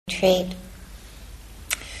retreat.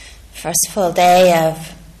 First full day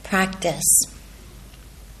of practice.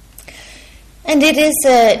 And it is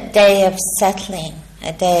a day of settling,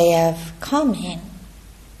 a day of calming,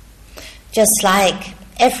 just like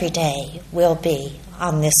every day will be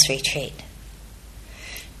on this retreat.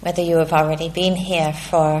 Whether you have already been here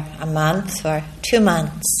for a month or 2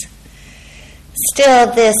 months,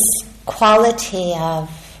 still this quality of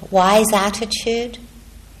wise attitude,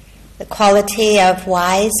 the quality of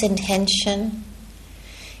wise intention,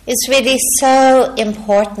 is really so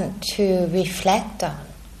important to reflect on,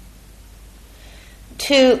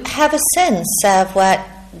 to have a sense of what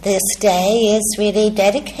this day is really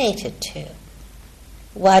dedicated to,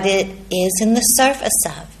 what it is in the service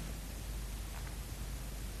of.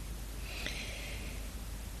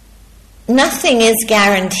 Nothing is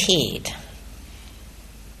guaranteed.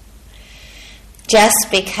 Just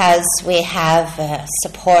because we have a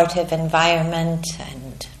supportive environment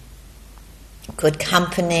and good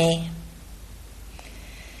company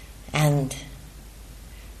and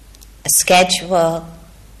a schedule,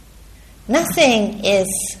 nothing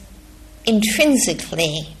is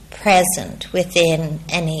intrinsically present within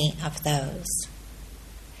any of those.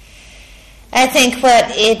 I think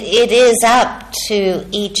what it is up to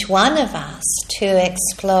each one of us to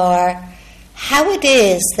explore how it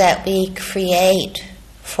is that we create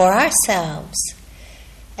for ourselves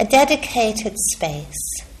a dedicated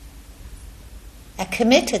space, a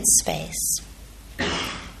committed space,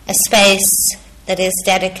 a space that is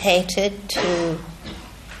dedicated to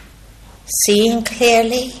seeing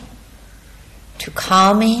clearly, to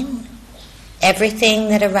calming everything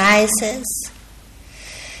that arises,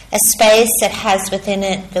 a space that has within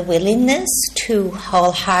it the willingness to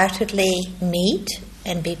wholeheartedly meet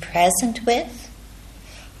and be present with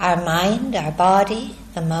our mind, our body,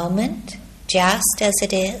 the moment, just as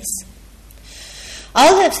it is.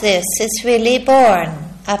 All of this is really born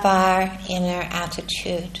of our inner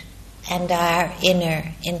attitude and our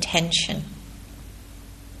inner intention.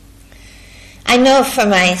 I know for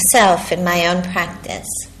myself in my own practice,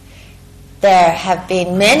 there have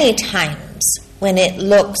been many times when it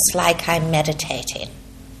looks like I'm meditating.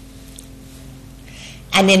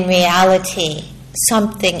 And in reality,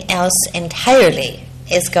 something else entirely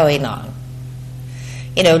is going on.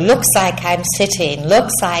 Looks like I'm sitting,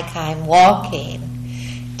 looks like I'm walking.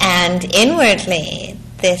 And inwardly,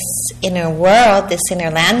 this inner world, this inner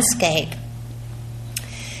landscape,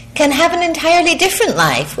 can have an entirely different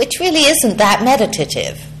life, which really isn't that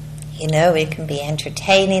meditative. We can be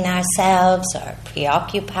entertaining ourselves or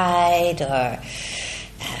preoccupied or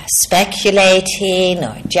speculating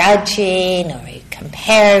or judging or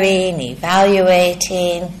comparing,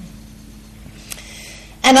 evaluating.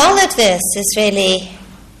 And all of this is really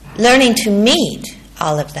learning to meet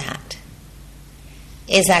all of that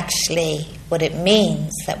is actually what it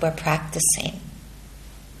means that we're practicing,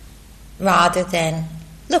 rather than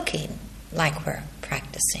looking like we're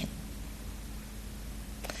practicing.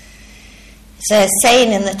 There's a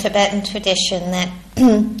saying in the Tibetan tradition that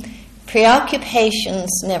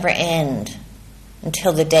preoccupations never end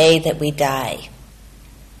until the day that we die,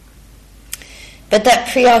 but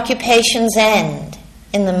that preoccupations end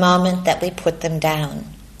in the moment that we put them down.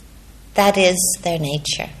 That is their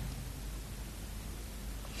nature.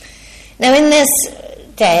 Now in this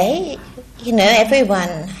day,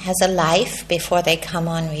 everyone has a life before they come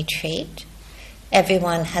on retreat.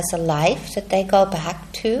 Everyone has a life that they go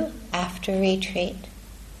back to after retreat.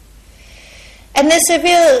 And there's a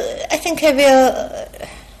real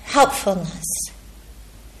helpfulness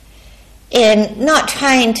in not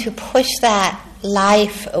trying to push that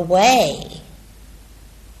life away,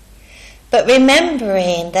 but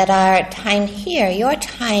remembering that our time here, your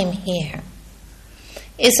time here,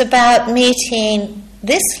 is about meeting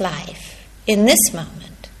this life in this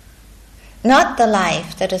moment, not the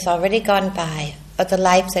life that has already gone by or the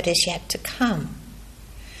life that is yet to come,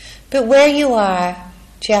 but where you are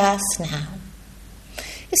just now.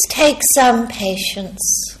 This takes some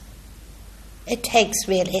patience. It takes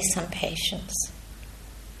really some patience.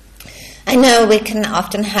 I know we can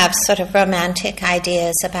often have sort of romantic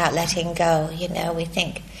ideas about letting go. We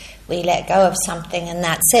think we let go of something and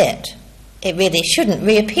that's it. It really shouldn't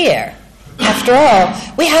reappear. After all,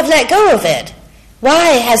 we have let go of it.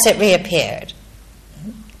 Why has it reappeared?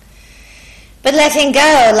 But letting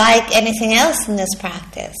go, like anything else in this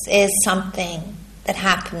practice, is something that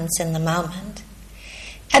happens in the moment.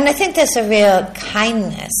 And I think there's a real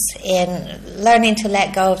kindness in learning to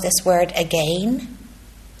let go of this word again.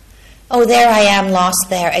 Oh, there I am lost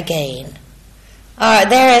there again. Or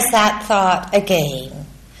there is that thought again.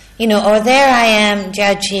 Or there I am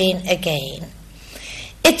judging again.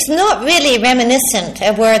 it's not really reminiscent,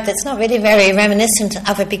 a word that's not really very reminiscent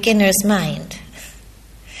of a beginner's mind.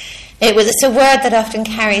 It's a word that often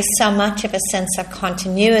carries so much of a sense of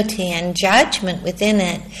continuity and judgment within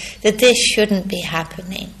it that this shouldn't be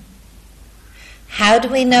happening. How do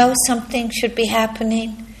we know something should be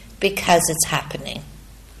happening? Because it's happening.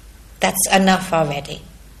 That's enough already.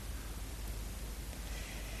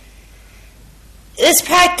 This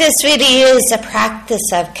practice really is a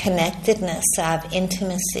practice of connectedness, of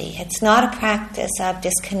intimacy. It's not a practice of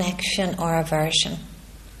disconnection or aversion.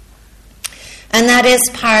 And that is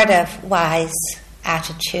part of wise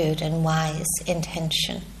attitude and wise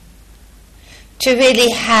intention. To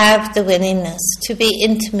really have the willingness to be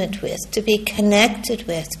intimate with, to be connected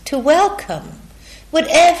with, to welcome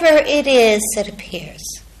whatever it is that appears.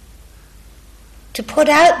 To put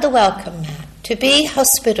out the welcome mat, to be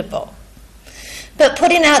hospitable. But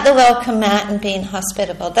putting out the welcome mat and being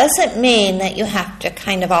hospitable doesn't mean that you have to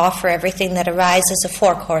kind of offer everything that arises a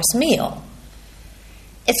 4-course meal.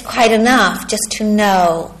 It's quite enough just to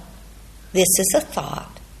know this is a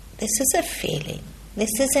thought, this is a feeling,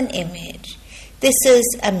 this is an image, this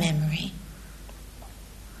is a memory.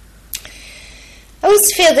 I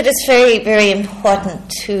always feel that it's very, very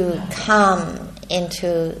important to come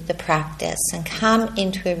into the practice and come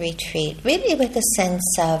into a retreat really with a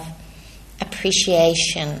sense of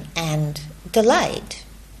appreciation and delight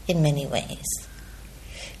in many ways.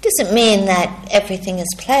 It doesn't mean that everything is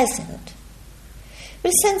pleasant, but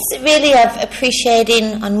a sense really of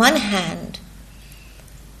appreciating, on one hand,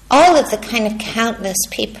 all of the kind of countless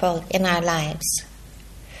people in our lives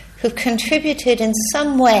who've contributed in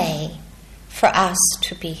some way for us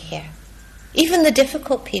to be here. Even the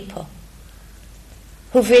difficult people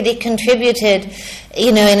who've really contributed,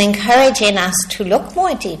 in encouraging us to look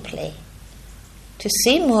more deeply, to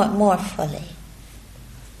see more fully.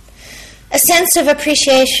 A sense of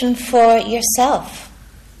appreciation for yourself,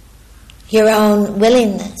 your own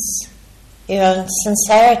willingness, your own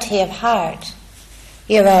sincerity of heart,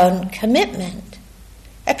 your own commitment.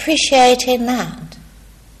 Appreciating that.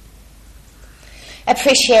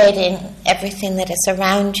 Appreciating everything that is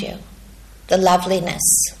around you, the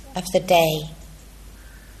loveliness of the day,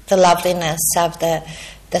 the loveliness of the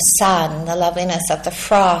sun, the loveliness of the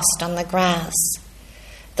frost on the grass,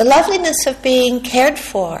 the loveliness of being cared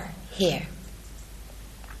for here.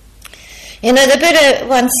 The Buddha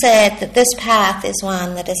once said that this path is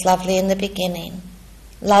one that is lovely in the beginning,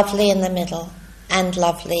 lovely in the middle, and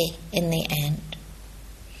lovely in the end.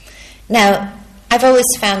 Now, I've always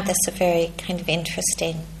found this a very kind of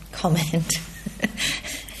interesting comment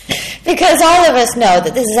because all of us know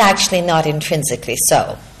that this is actually not intrinsically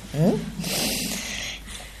so.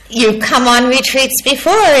 You've come on retreats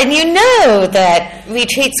before and you know that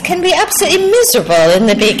retreats can be absolutely miserable in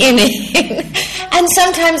the beginning and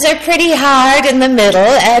sometimes they're pretty hard in the middle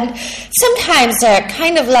and sometimes they're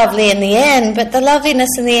kind of lovely in the end, but the loveliness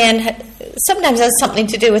in the end sometimes has something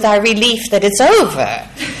to do with our relief that it's over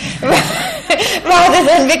rather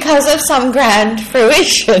than because of some grand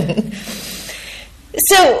fruition.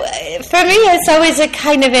 So, for me, it's always a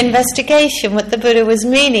kind of investigation what the Buddha was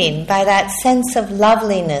meaning by that sense of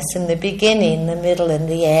loveliness in the beginning, the middle, and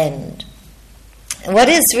the end. What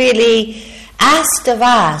is really asked of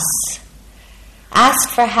us,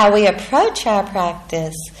 asked for how we approach our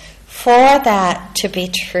practice, for that to be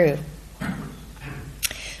true.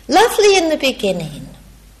 Lovely in the beginning.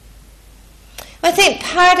 I think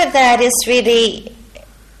part of that is really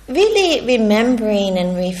remembering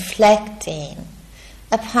and reflecting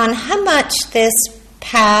upon how much this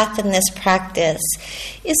path and this practice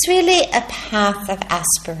is really a path of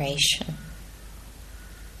aspiration.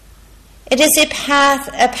 It is a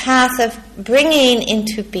path of bringing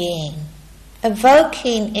into being,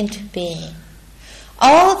 evoking into being,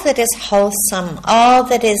 all that is wholesome, all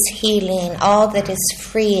that is healing, all that is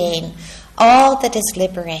freeing, all that is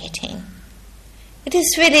liberating. It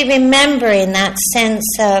is really remembering that sense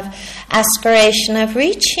of aspiration, of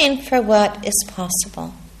reaching for what is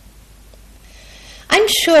possible. I'm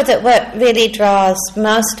sure that what really draws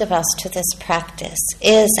most of us to this practice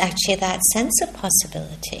is actually that sense of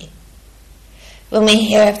possibility. When we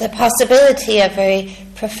hear of the possibility of very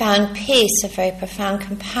profound peace, of very profound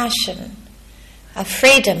compassion, of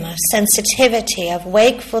freedom, of sensitivity, of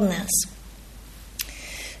wakefulness,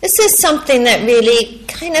 this is something that really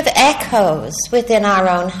kind of echoes within our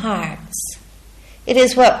own hearts. It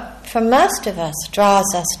is what, for most of us,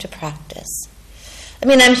 draws us to practice. I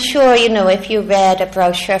mean, I'm sure, if you read a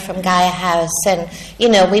brochure from Gaia House and,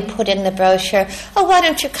 we put in the brochure, oh, why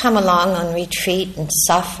don't you come along on retreat and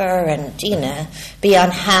suffer and, be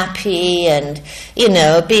unhappy and,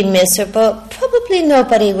 be miserable, probably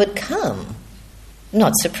nobody would come,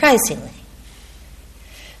 not surprisingly.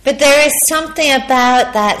 But there is something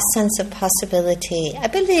about that sense of possibility, I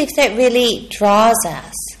believe, that really draws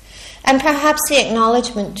us. And perhaps the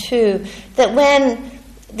acknowledgement, too, that when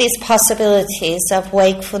these possibilities of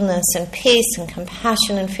wakefulness and peace and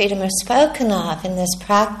compassion and freedom are spoken of in this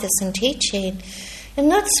practice and teaching, they're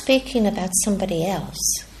not speaking about somebody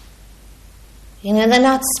else. They're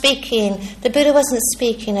not speaking, the Buddha wasn't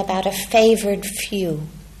speaking about a favored few,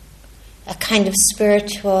 a kind of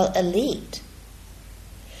spiritual elite.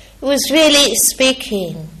 It was really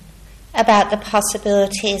speaking about the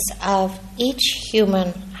possibilities of each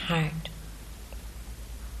human heart.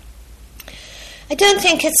 I don't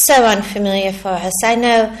think it's so unfamiliar for us. I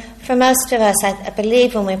know for most of us, I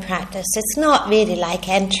believe when we practice, it's not really like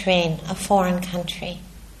entering a foreign country.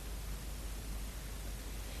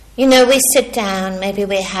 We sit down, maybe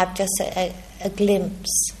we have just a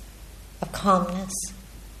glimpse of calmness,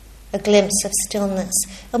 a glimpse of stillness,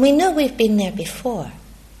 and we know we've been there before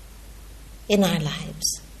in our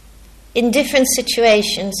lives, in different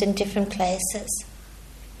situations, in different places,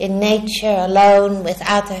 in nature, alone, with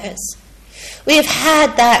others. We've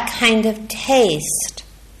had that kind of taste,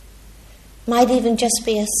 might even just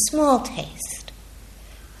be a small taste,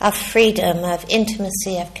 of freedom, of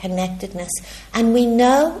intimacy, of connectedness, and we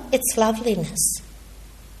know its loveliness.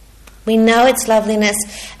 We know its loveliness,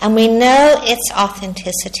 and we know its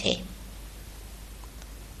authenticity.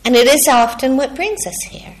 And it is often what brings us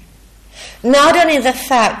here. Not only the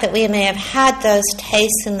fact that we may have had those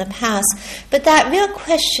tastes in the past, but that real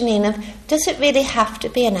questioning of, does it really have to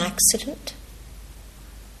be an accident?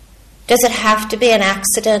 Does it have to be an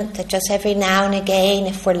accident that just every now and again,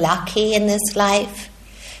 if we're lucky in this life,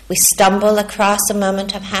 we stumble across a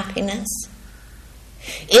moment of happiness?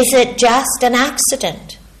 Is it just an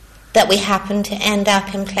accident that we happen to end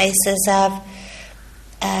up in places of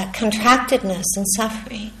contractedness and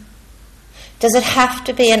suffering? Does it have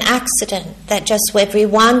to be an accident that just every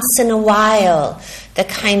once in a while the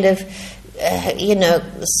kind of,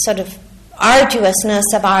 sort of arduousness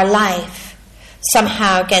of our life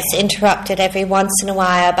somehow gets interrupted every once in a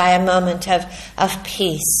while by a moment of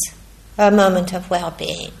peace or a moment of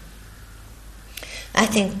well-being? I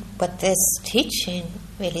think what this teaching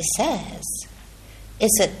really says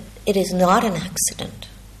is that it is not an accident.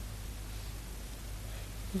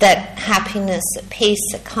 That happiness, that peace,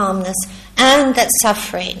 that calmness, and that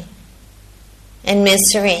suffering and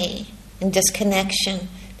misery and disconnection,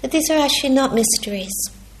 that these are actually not mysteries.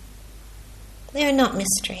 They are not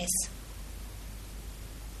mysteries.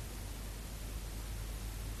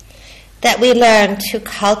 That we learn to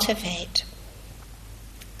cultivate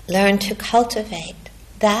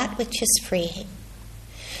that which is freeing.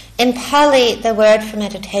 In Pali, the word for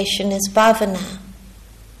meditation is bhavana,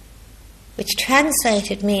 which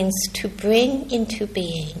translated means to bring into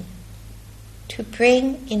being. To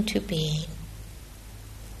bring into being.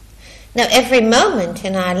 Now, every moment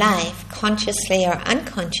in our life, consciously or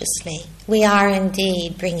unconsciously, we are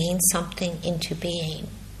indeed bringing something into being.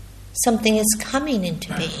 Something is coming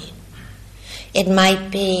into being. It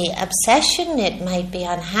might be obsession, it might be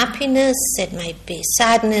unhappiness, it might be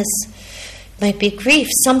sadness, it might be grief.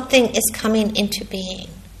 Something is coming into being.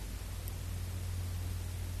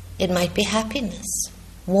 It might be happiness,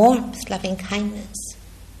 warmth, loving kindness.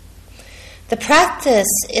 The practice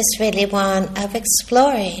is really one of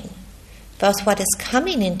exploring both what is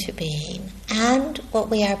coming into being and what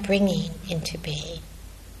we are bringing into being.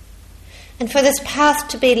 And for this path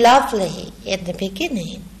to be lovely in the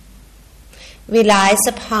beginning, relies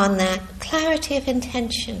upon that clarity of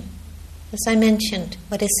intention. As I mentioned,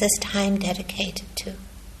 what is this time dedicated to?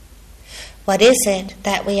 What is it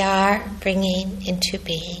that we are bringing into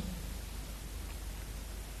being?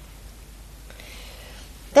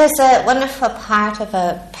 There's a wonderful part of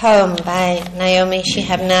a poem by Naomi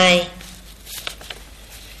Shihab Nye.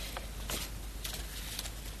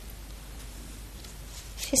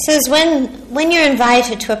 She says, when you're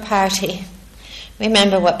invited to a party,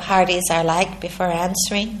 remember what parties are like before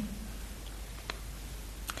answering.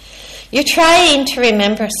 You're trying to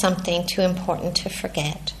remember something too important to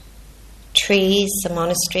forget. Trees, the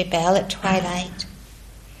monastery bell at twilight.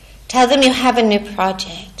 Tell them you have a new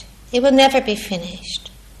project. It will never be finished.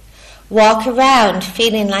 Walk around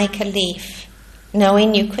feeling like a leaf,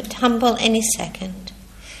 knowing you could tumble any second.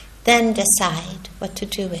 Then decide what to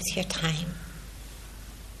do with your time.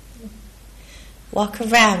 Walk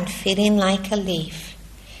around feeling like a leaf,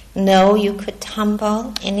 Know you could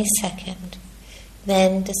tumble any second.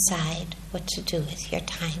 Then decide what to do with your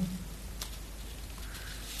time.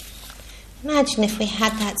 Imagine if we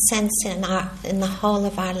had that sense in the whole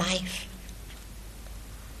of our life.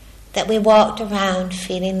 That we walked around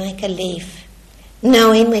feeling like a leaf,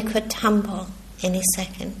 knowing we could tumble any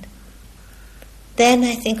second. Then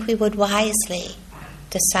I think we would wisely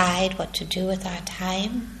decide what to do with our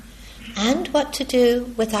time and what to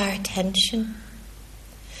do with our attention.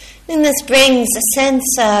 And this brings a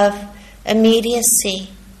sense of immediacy,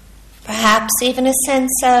 perhaps even a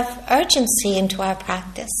sense of urgency into our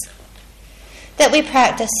practice, that we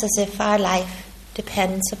practice as if our life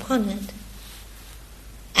depends upon it.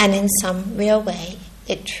 And in some real way,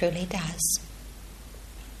 it truly does.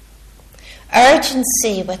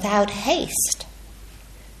 Urgency without haste.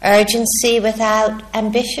 Urgency without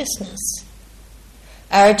ambitiousness.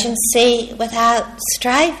 Urgency without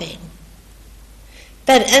striving.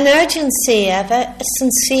 But an urgency of a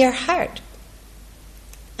sincere heart.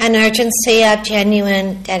 An urgency of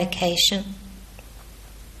genuine dedication.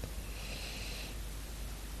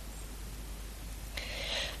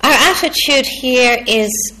 Our attitude here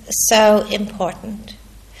is so important.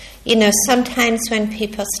 You know, sometimes when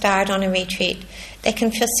people start on a retreat, they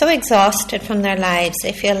can feel so exhausted from their lives,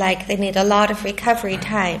 they feel like they need a lot of recovery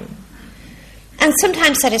time. And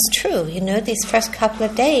sometimes that is true, you know, these first couple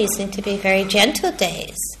of days need to be very gentle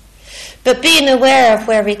days. But being aware of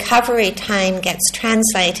where recovery time gets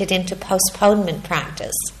translated into postponement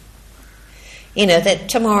practice. You know, that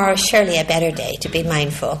tomorrow is surely a better day to be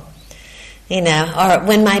mindful. You know, or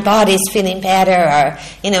when my body's feeling better, or,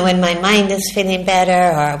 you know, when my mind is feeling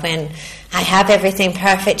better, or when I have everything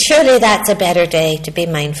perfect, surely that's a better day to be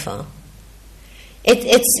mindful.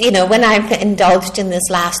 It's, you know, when I've indulged in this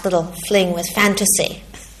last little fling with fantasy,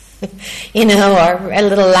 you know, or a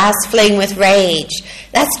little last fling with rage,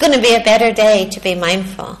 that's going to be a better day to be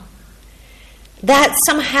mindful. That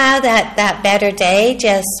somehow, that better day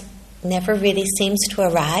just never really seems to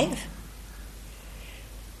arrive.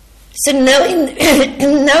 So knowing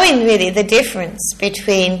really the difference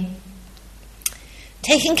between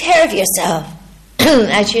taking care of yourself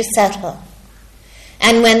as you settle,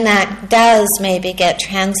 and when that does maybe get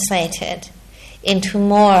translated into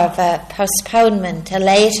more of a postponement, a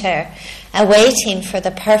later, a waiting for the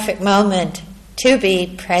perfect moment to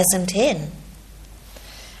be present in.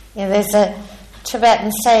 You know, there's a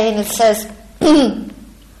Tibetan saying that says,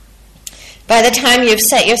 by the time you've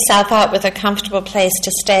set yourself out with a comfortable place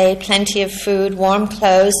to stay, plenty of food, warm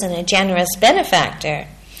clothes, and a generous benefactor,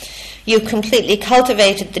 you've completely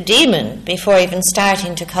cultivated the demon before even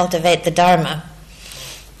starting to cultivate the Dharma.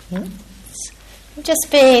 Just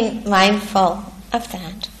being mindful of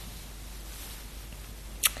that.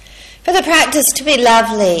 For the practice to be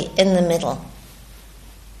lovely in the middle.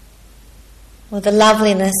 Well, the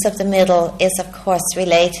loveliness of the middle is, of course,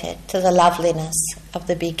 related to the loveliness of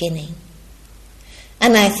the beginning.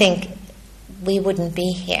 And I think we wouldn't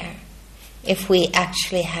be here if we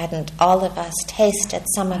actually hadn't, all of us, tasted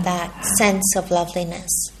some of that sense of loveliness.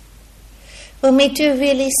 When we do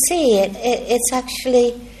really see it, it's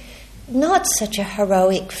actually not such a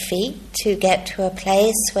heroic feat to get to a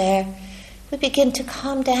place where we begin to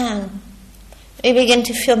calm down. We begin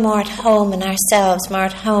to feel more at home in ourselves, more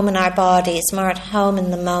at home in our bodies, more at home in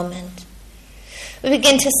the moment. We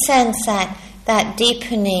begin to sense that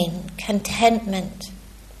deepening contentment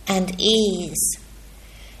and ease.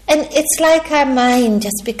 And it's like our mind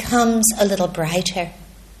just becomes a little brighter.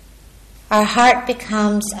 Our heart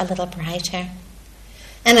becomes a little brighter.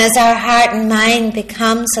 And as our heart and mind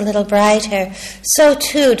becomes a little brighter, so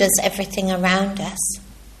too does everything around us.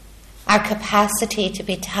 Our capacity to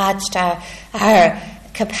be touched, our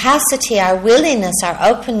capacity, our willingness, our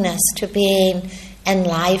openness to being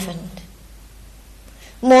enlivened.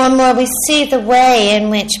 More and more we see the way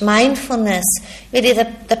in which mindfulness, really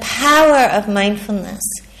the power of mindfulness,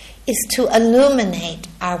 is to illuminate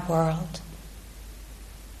our world.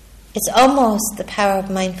 It's almost the power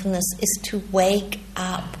of mindfulness is to wake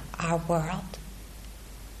up our world.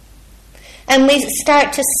 And we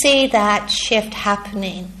start to see that shift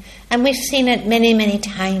happening. And we've seen it many, many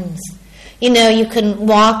times. You know, you can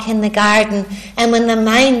walk in the garden, and when the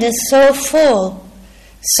mind is so full,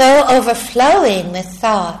 so overflowing with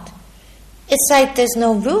thought, it's like there's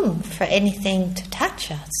no room for anything to touch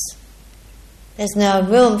us. There's no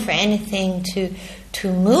room for anything to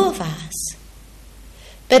move us.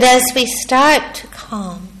 But as we start to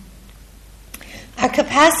calm, our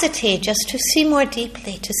capacity just to see more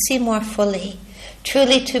deeply, to see more fully,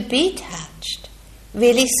 truly to be touched,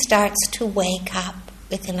 really starts to wake up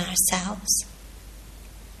within ourselves.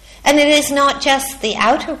 And it is not just the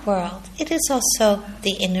outer world, it is also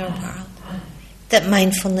the inner world that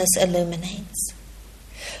mindfulness illuminates.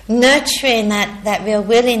 Nurturing that real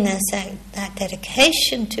willingness, that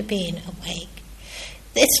dedication to being awake.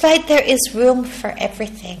 It's like there is room for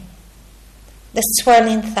everything. The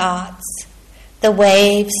swirling thoughts, the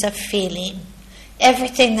waves of feeling,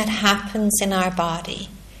 everything that happens in our body,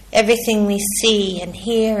 everything we see and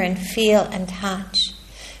hear and feel and touch.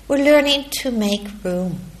 We're learning to make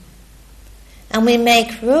room. And we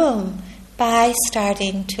make room by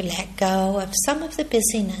starting to let go of some of the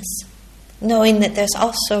busyness, knowing that there's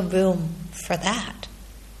also room for that.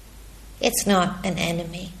 It's not an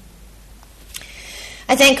enemy.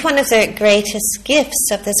 I think one of the greatest gifts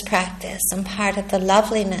of this practice, and part of the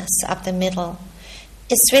loveliness of the middle,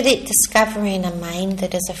 is really discovering a mind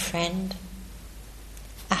that is a friend,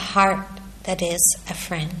 a heart that is a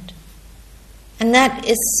friend. And that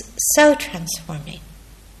is so transforming,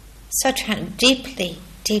 so deeply,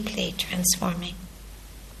 deeply transforming.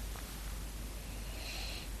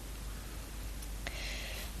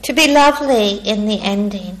 To be lovely in the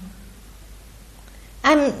ending.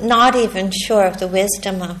 I'm not even sure of the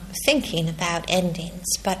wisdom of thinking about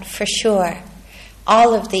endings, but for sure,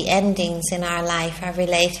 all of the endings in our life are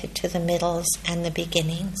related to the middles and the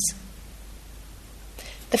beginnings.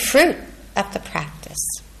 The fruit of the practice,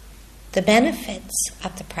 the benefits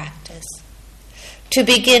of the practice, to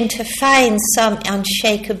begin to find some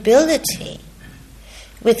unshakability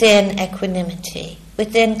within equanimity,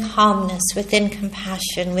 within calmness, within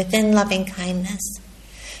compassion, within loving kindness,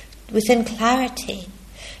 within clarity,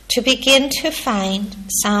 to begin to find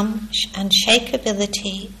some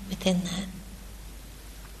unshakability within that.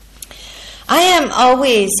 I am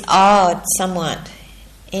always awed somewhat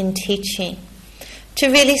in teaching to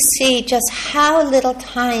really see just how little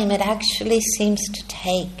time it actually seems to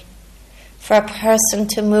take for a person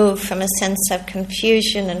to move from a sense of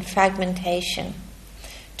confusion and fragmentation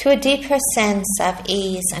to a deeper sense of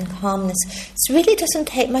ease and calmness. It really doesn't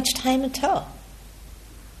take much time at all.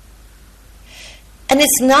 And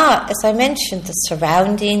it's not, as I mentioned, the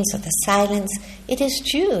surroundings or the silence. It is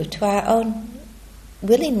due to our own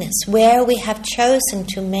willingness, where we have chosen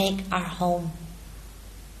to make our home.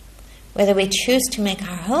 Whether we choose to make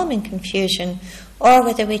our home in confusion or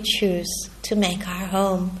whether we choose to make our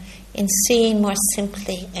home in seeing more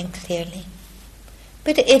simply and clearly.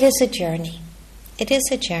 But it is a journey. It is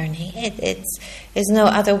a journey. There's no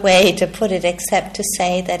other way to put it except to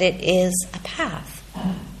say that it is a path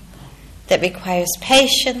that requires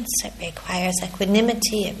patience, it requires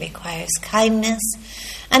equanimity, it requires kindness,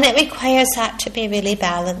 and it requires that to be really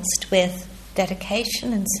balanced with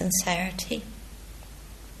dedication and sincerity.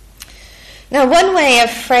 Now, one way of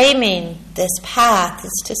framing this path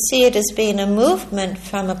is to see it as being a movement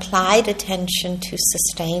from applied attention to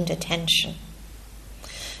sustained attention.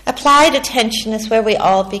 Applied attention is where we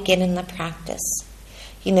all begin in the practice.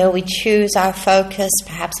 We choose our focus,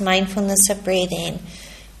 perhaps mindfulness of breathing.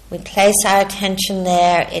 We place our attention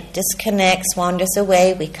there, it disconnects, wanders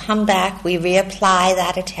away, we come back, we reapply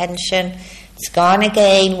that attention. It's gone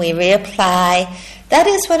again, we reapply. That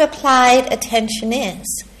is what applied attention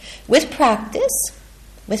is. With practice,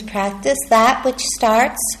 that which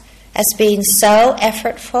starts as being so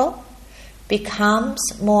effortful becomes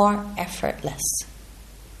more effortless.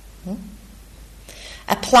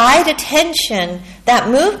 Applied attention, that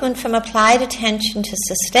movement from applied attention to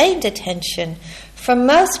sustained attention, for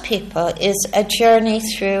most people is a journey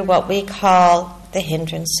through what we call the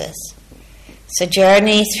hindrances. It's a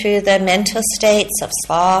journey through the mental states of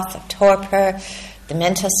sloth, of torpor, the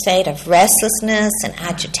mental state of restlessness and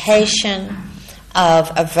agitation,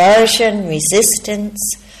 of aversion,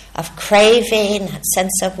 resistance, of craving, that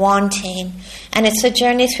sense of wanting, and it's a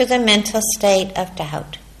journey through the mental state of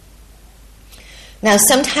doubt. Now,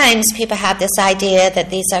 sometimes people have this idea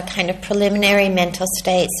that these are kind of preliminary mental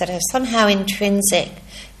states that are somehow intrinsic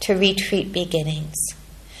to retreat beginnings,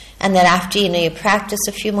 and that after you practice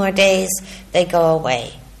a few more days, they go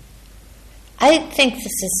away. I think this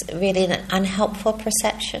is really an unhelpful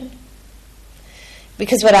perception,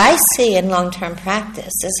 because what I see in long-term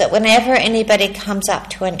practice is that whenever anybody comes up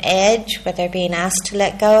to an edge, where they're being asked to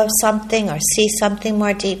let go of something or see something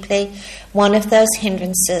more deeply, one of those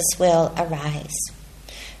hindrances will arise.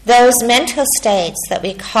 Those mental states that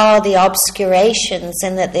we call the obscurations,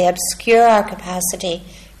 and that they obscure our capacity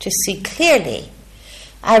to see clearly,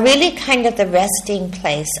 are really kind of the resting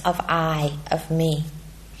place of I, of me.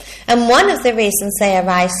 And one of the reasons they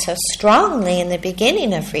arise so strongly in the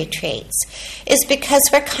beginning of retreats is because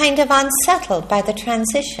we're kind of unsettled by the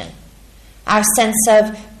transition. Our sense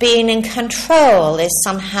of being in control is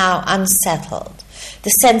somehow unsettled. The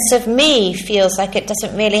sense of me feels like it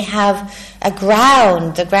doesn't really have a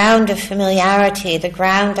ground, the ground of familiarity, the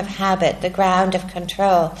ground of habit, the ground of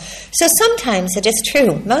control. So sometimes it is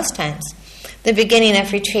true, most times, the beginning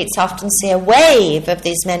of retreats often see a wave of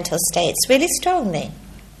these mental states really strongly.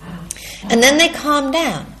 And then they calm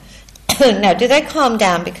down. Now, do they calm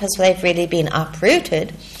down because they've really been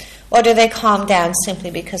uprooted, or do they calm down simply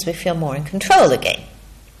because we feel more in control again?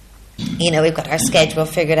 You know, we've got our schedule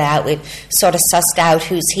figured out, we've sort of sussed out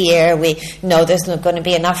who's here, we know there's not going to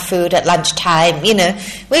be enough food at lunchtime, you know,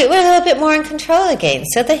 we're a little bit more in control again,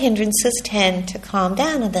 so the hindrances tend to calm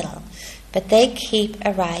down a little, but they keep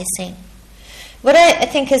arising. What I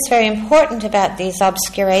think is very important about these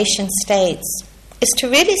obscuration states is to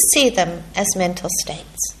really see them as mental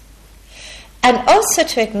states, and also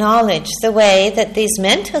to acknowledge the way that these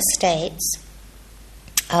mental states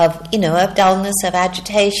of dullness, of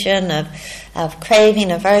agitation, of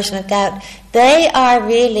craving, aversion, of doubt, they are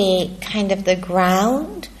really kind of the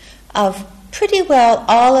ground of pretty well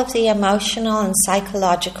all of the emotional and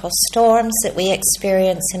psychological storms that we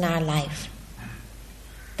experience in our life.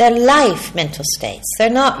 They're life mental states. They're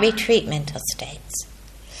not retreat mental states.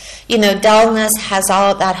 You know, dullness has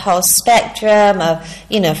all that whole spectrum of,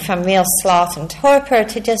 from real sloth and torpor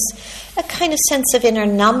to just a kind of sense of inner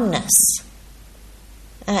numbness.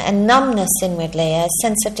 A numbness inwardly, a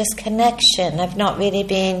sense of disconnection, of not really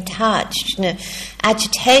being touched.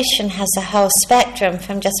 Agitation has a whole spectrum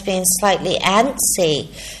from just being slightly antsy,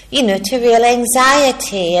 to real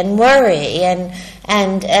anxiety and worry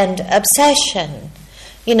and obsession.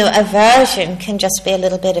 Aversion can just be a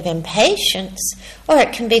little bit of impatience, or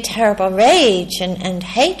it can be terrible rage and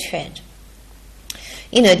hatred.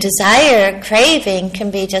 Desire, craving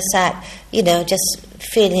can be just that, just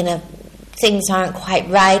feeling of things aren't quite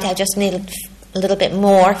right, I just need a little bit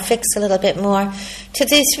more, fix a little bit more, to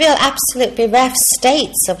these real absolute bereft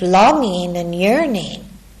states of longing and yearning.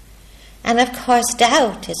 And of course,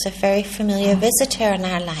 doubt is a very familiar visitor in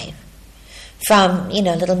our life. From,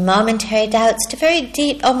 little momentary doubts to very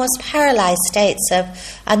deep, almost paralyzed states of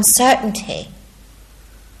uncertainty.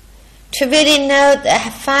 To really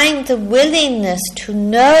find the willingness to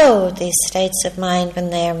know these states of mind when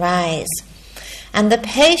they arise, and the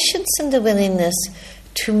patience and the willingness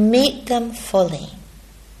to meet them fully.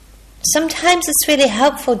 Sometimes it's really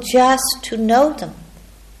helpful just to know them.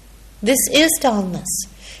 This is dullness.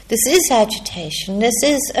 This is agitation. This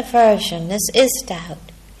is aversion. This is doubt.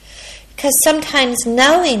 Because sometimes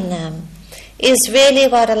knowing them is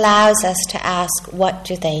really what allows us to ask, what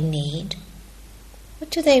do they need? What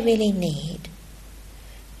do they really need?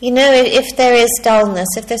 If there is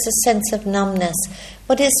dullness, if there's a sense of numbness,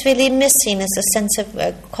 what is really missing is a sense of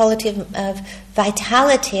quality of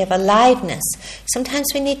vitality, of aliveness. Sometimes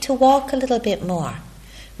we need to walk a little bit more.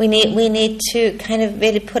 We need to kind of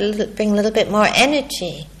really bring a little bit more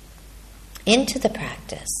energy into the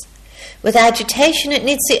practice. With agitation, it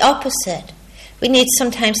needs the opposite. We need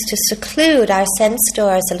sometimes to seclude our sense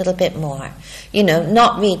doors a little bit more.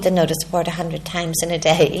 Not read the notice board 100 times in a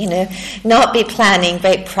day, not be planning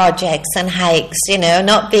great projects and hikes,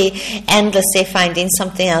 not be endlessly finding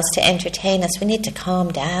something else to entertain us. We need to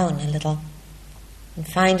calm down a little and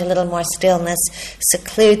find a little more stillness,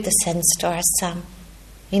 seclude the sense doors some.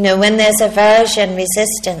 When there's aversion,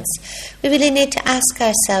 resistance, we really need to ask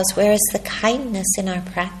ourselves, where is the kindness in our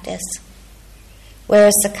practice? Where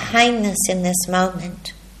is the kindness in this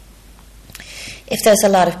moment? If there's a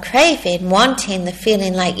lot of craving, wanting, the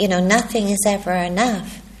feeling like, nothing is ever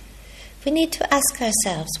enough, we need to ask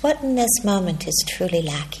ourselves, what in this moment is truly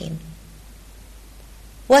lacking?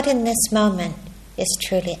 What in this moment is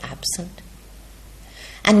truly absent?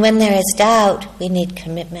 And when there is doubt, we need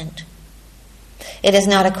commitment. It is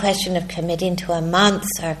not a question of committing to a month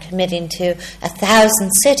or committing to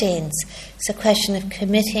 1,000 sittings. It's a question of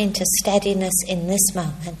committing to steadiness in this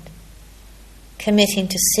moment. Committing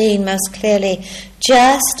to seeing most clearly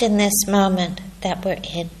just in this moment that we're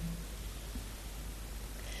in.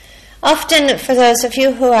 Often, for those of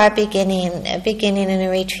you who are beginning in a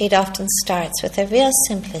retreat often starts with a real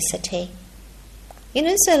simplicity.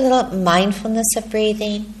 There's a little mindfulness of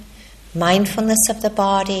breathing, mindfulness of the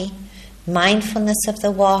body, mindfulness of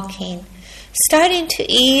the walking, starting to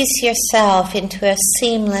ease yourself into a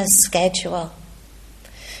seamless schedule.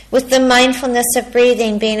 With the mindfulness of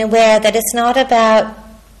breathing, being aware that it's not about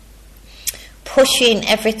pushing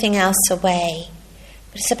everything else away,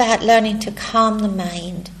 but it's about learning to calm the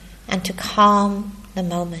mind and to calm the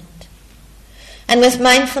moment. And with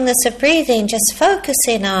mindfulness of breathing, just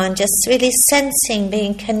focusing on, just really sensing,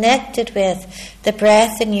 being connected with the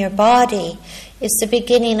breath in your body is the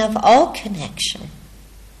beginning of all connection.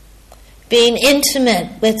 Being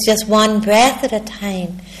intimate with just one breath at a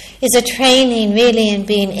time is a training really in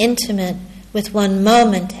being intimate with one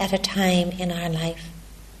moment at a time in our life.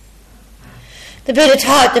 The Buddha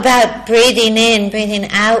talked about breathing in, breathing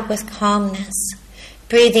out with calmness.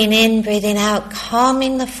 Breathing in, breathing out,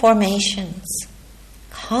 calming the formations.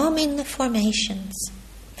 Calming the formations.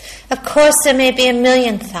 Of course, there may be a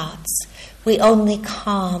million thoughts. We only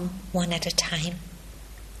calm one at a time.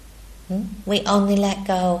 We only let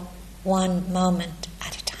go one moment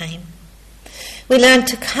at a time. We learn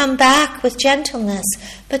to come back with gentleness,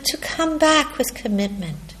 but to come back with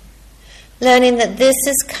commitment. Learning that this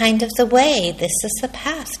is kind of the way, this is the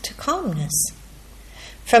path to calmness.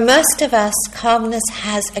 For most of us, calmness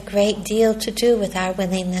has a great deal to do with our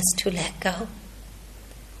willingness to let go.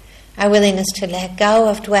 Our willingness to let go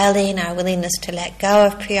of dwelling, our willingness to let go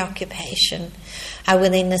of preoccupation, our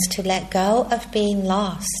willingness to let go of being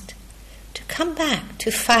lost. To come back, to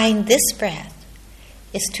find this breath,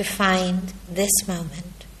 is to find this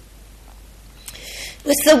moment.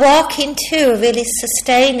 With the walking too, really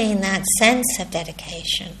sustaining that sense of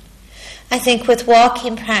dedication. I think with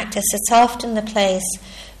walking practice, it's often the place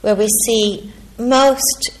where we see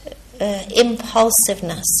most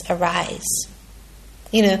impulsiveness arise.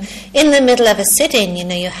 In the middle of a sitting,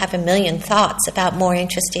 you have a million thoughts about more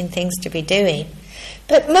interesting things to be doing.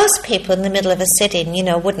 But most people in the middle of a sitting,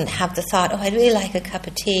 wouldn't have the thought, I'd really like a cup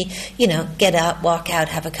of tea, get up, walk out,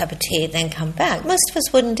 have a cup of tea, then come back. Most of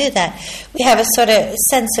us wouldn't do that. We have a sort of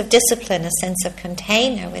sense of discipline, a sense of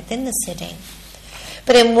container within the sitting.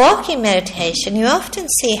 But in walking meditation, you often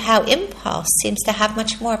see how impulse seems to have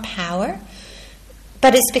much more power,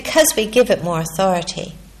 but it's because we give it more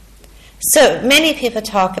authority. So many people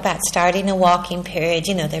talk about starting a walking period,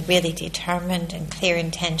 they're really determined and clear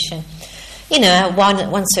intention.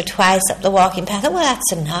 Once or twice up the walking path, well,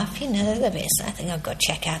 that's enough, I think I'll go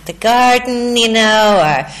check out the garden,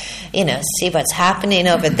 or, see what's happening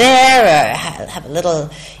over there, or have a little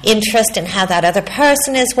interest in how that other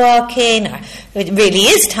person is walking, or it really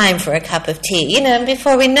is time for a cup of tea, and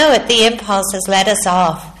before we know it, the impulse has led us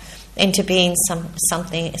off into being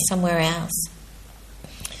something somewhere else.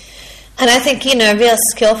 And I think, real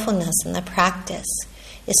skillfulness in the practice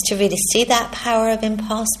is to really see that power of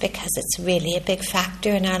impulse, because it's really a big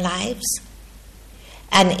factor in our lives.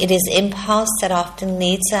 And it is impulse that often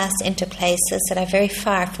leads us into places that are very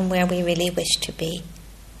far from where we really wish to be.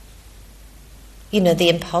 The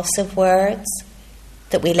impulsive words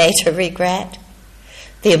that we later regret.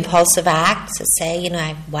 The impulsive acts that say,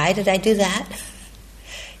 why did I do that?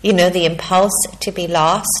 The impulse to be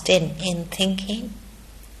lost in thinking,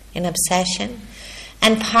 in obsession.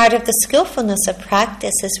 And part of the skillfulness of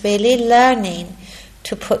practice is really learning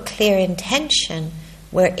to put clear intention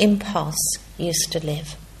where impulse used to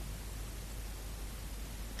live.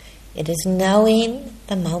 It is knowing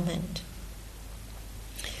the moment.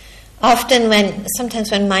 Sometimes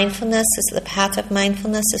when mindfulness is the path of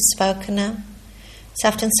mindfulness is spoken of, it's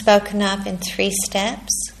often spoken of in 3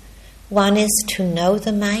 steps. One is to know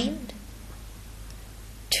the mind,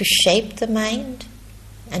 to shape the mind,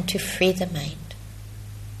 and to free the mind.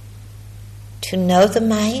 To know the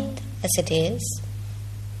mind as it is,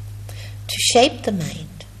 to shape the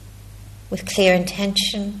mind with clear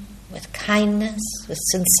intention, with kindness, with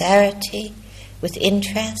sincerity, with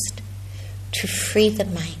interest, to free the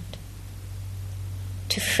mind.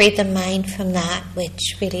 To free the mind from that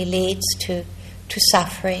which really leads to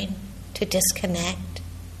suffering, to disconnect,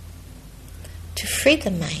 to free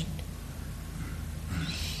the mind.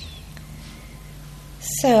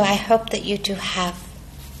 So I hope that you do have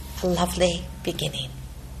a lovely beginning,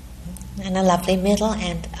 and a lovely middle,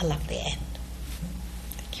 and a lovely end.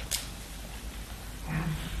 Thank you.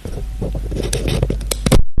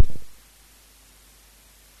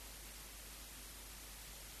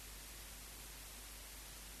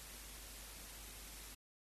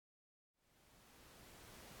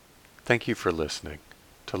 Thank you for listening.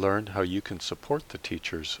 To learn how you can support the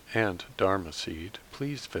teachers and Dharma Seed,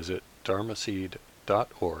 please visit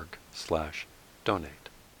dharmaseed.org/donate.